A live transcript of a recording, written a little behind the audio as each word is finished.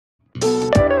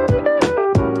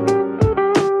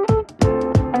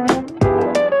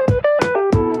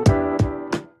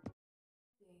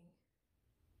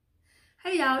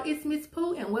it's Miss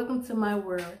Pooh and welcome to my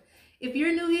world. If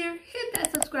you're new here, hit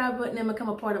that subscribe button and become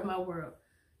a part of my world.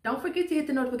 Don't forget to hit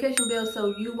the notification bell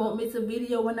so you won't miss a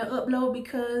video when I upload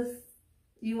because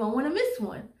you won't want to miss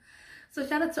one. So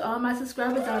shout out to all my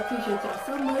subscribers. I appreciate y'all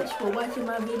so much for watching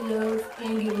my videos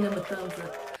and giving them a thumbs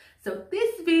up. So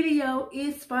this video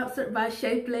is sponsored by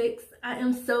Shapellx. I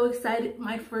am so excited,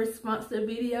 my first sponsored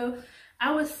video.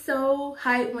 I was so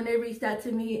hyped when they reached out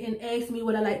to me and asked me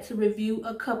would I like to review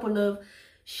a couple of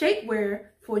shapewear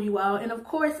for you all. And of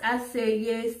course I said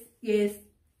yes,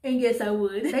 and yes I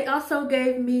would. They also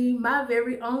gave me my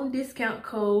very own discount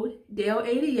code,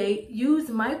 DEL88. Use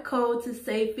my code to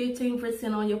save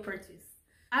 15% on your purchase.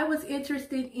 I was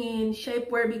interested in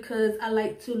shapewear because I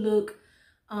like to look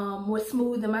more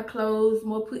smooth in my clothes,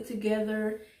 more put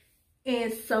together.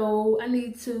 And so I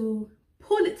need to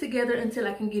pull it together until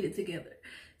I can get it together.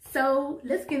 So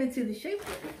let's get into the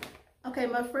shapewear. Okay,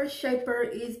 my first shaper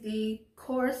is the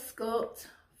Core Sculpt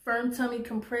Firm Tummy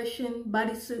Compression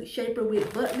Bodysuit Shaper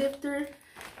with Butt Lifter.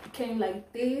 It came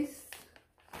like this.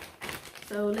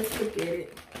 So let's look at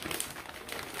it.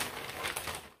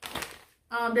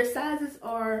 Their sizes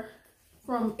are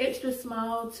from extra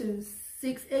small to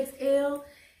 6XL.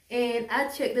 And I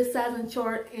checked the sizing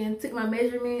chart and took my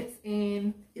measurements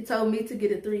and it told me to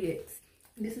get a 3X.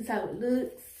 This is how it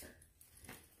looks.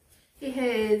 It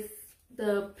has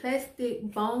the plastic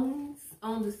bones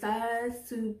on the sides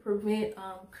to prevent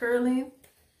curling.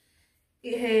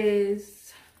 It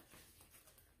has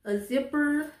a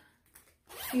zipper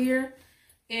here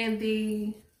and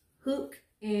the hook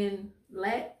and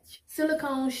latch.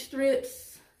 Silicone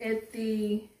strips at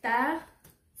the thigh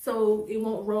so it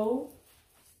won't roll.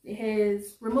 It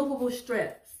has removable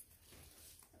straps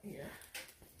here.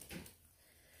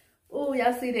 Oh,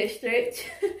 y'all see that stretch?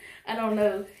 I don't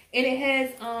know. And it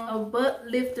has a butt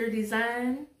lifter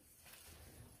design,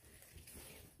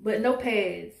 but no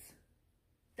pads.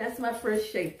 That's my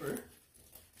first shaper.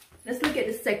 Let's look at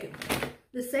the second one.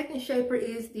 The second shaper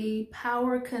is the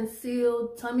Power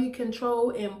Concealed Tummy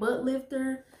Control and Butt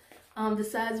Lifter. The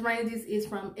size ranges is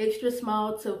from extra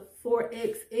small to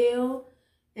 4XL.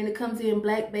 And it comes in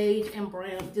black, beige, and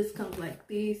brown. It just comes like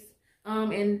this.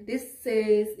 And this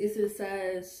says it's a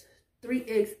size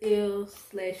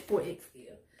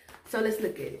 3XL/4XL. So let's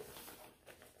look at it.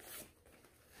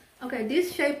 Okay,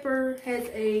 this shaper has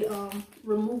a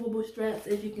removable straps,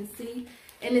 as you can see.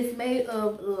 And it's made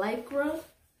of Lycra.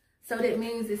 So that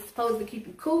means it's supposed to keep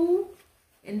you cool.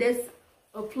 And that's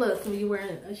a plus when you're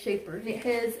wearing a shaper. And it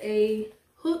has a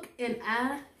hook and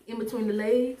eye in between the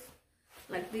legs,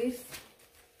 like this.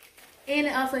 And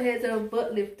it also has a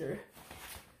butt lifter.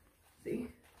 See?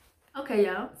 Okay,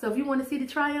 y'all. So if you want to see the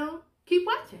try on, keep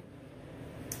watching.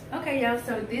 Okay, y'all.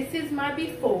 So this is my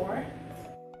before.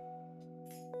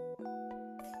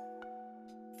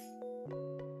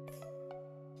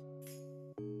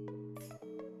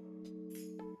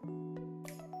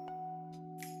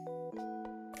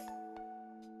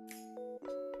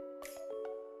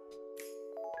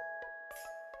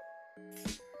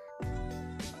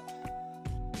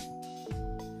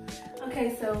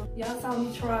 Okay, so y'all saw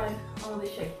me try on the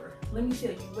shaper. Let me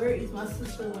tell you, where is my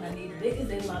sister when I need her? It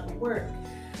is a lot of work,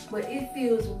 but it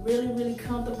feels really, really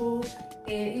comfortable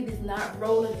and it is not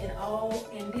rolling at all.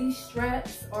 And these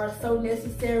straps are so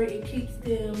necessary. It keeps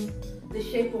the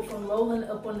shaper from rolling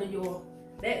up under your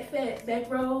back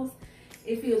rolls.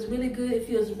 It feels really good. It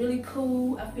feels really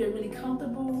cool. I feel really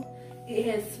comfortable. It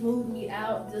has smoothed me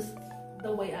out just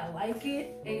the way I like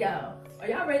it. And y'all, are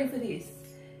y'all ready for this?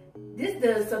 This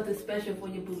does something special for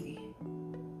your booty.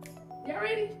 Y'all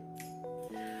ready?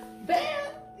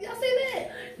 Bam! Y'all see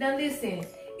that? Now listen,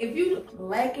 if you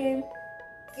lacking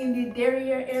in the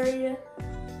derriere area,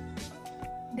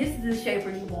 this is the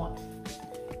shaper you want.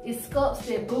 It sculpts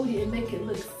that booty and make it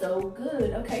look so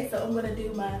good. Okay, so I'm gonna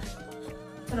do my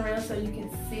turn around so you can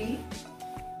see.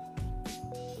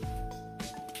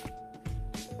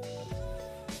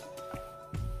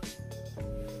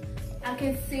 I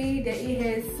can see that it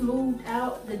has smoothed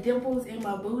out the dimples in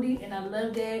my booty and I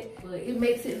love that. But it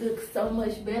makes it look so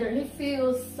much better and it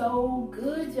feels so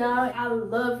good, y'all. I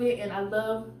love it and I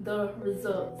love the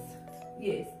results.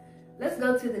 Yes. Let's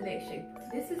go to the next shaper.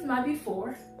 This is my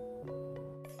before.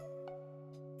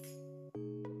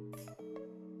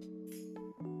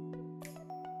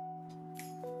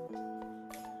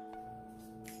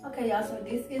 Okay, y'all, so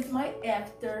this is my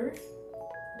after.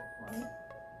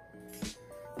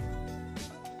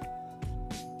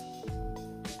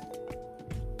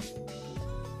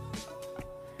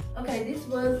 Okay, this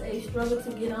was a struggle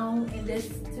to get on and that's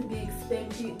to be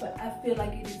expected, but I feel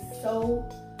like it is so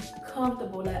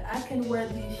comfortable. Like I can wear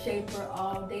these Shapewear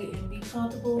all day and be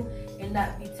comfortable and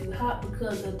not be too hot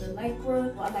because of the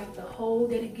Lycra. I like the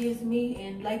hold that it gives me,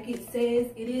 and like it says,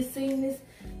 it is seamless.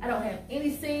 I don't have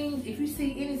any seams. If you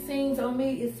see any seams on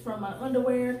me, it's from my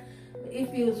underwear. It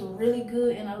feels really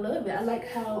good and I love it. I like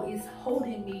how it's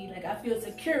holding me. Like I feel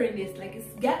secure in this. Like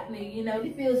it's got me, you know.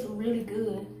 It feels really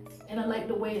good. And I like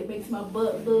the way it makes my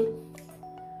butt look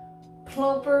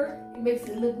plumper. It makes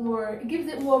it look more, it gives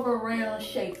it more of a round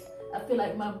shape. I feel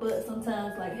like my butt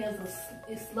sometimes like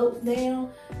it slopes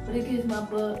down, but it gives my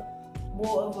butt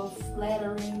more of a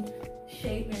flattering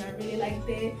shape, and I really like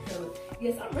that. So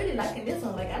yes, I'm really liking this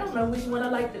one. Like I don't know which one I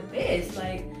like the best.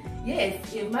 Like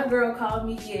yes, if my girl called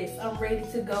me, yes, I'm ready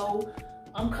to go.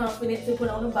 I'm confident to put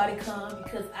on a bodycon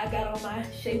because I got on my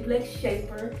Shapellx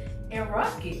shaper and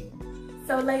rock it.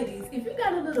 So ladies, if you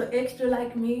got a little extra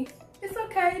like me, it's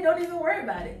okay, don't even worry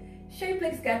about it.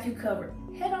 Shapellx got you covered.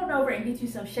 Head on over and get you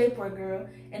some Shapewear, girl.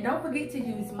 And don't forget to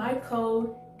use my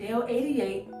code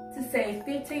DEL88 to save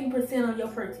 15% on your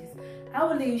purchase. I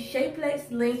will leave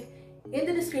Shapellx link in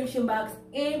the description box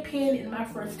and pinned in my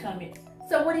first comment.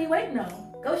 So what are you waiting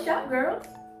on? Go shop, girl.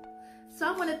 So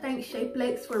I want to thank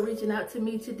Shapellx for reaching out to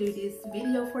me to do this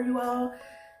video for you all.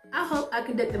 I hope I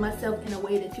conducted myself in a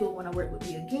way that you'll want to work with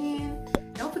me again.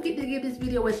 Don't forget to give this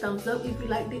video a thumbs up if you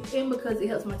liked it and because it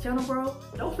helps my channel grow.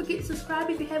 Don't forget to subscribe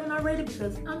if you haven't already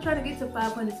because I'm trying to get to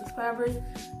 500 subscribers.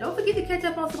 Don't forget to catch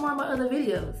up on some more of my other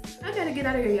videos. I gotta get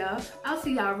out of here, y'all. I'll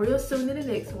see y'all real soon in the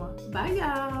next one. Bye,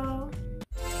 y'all.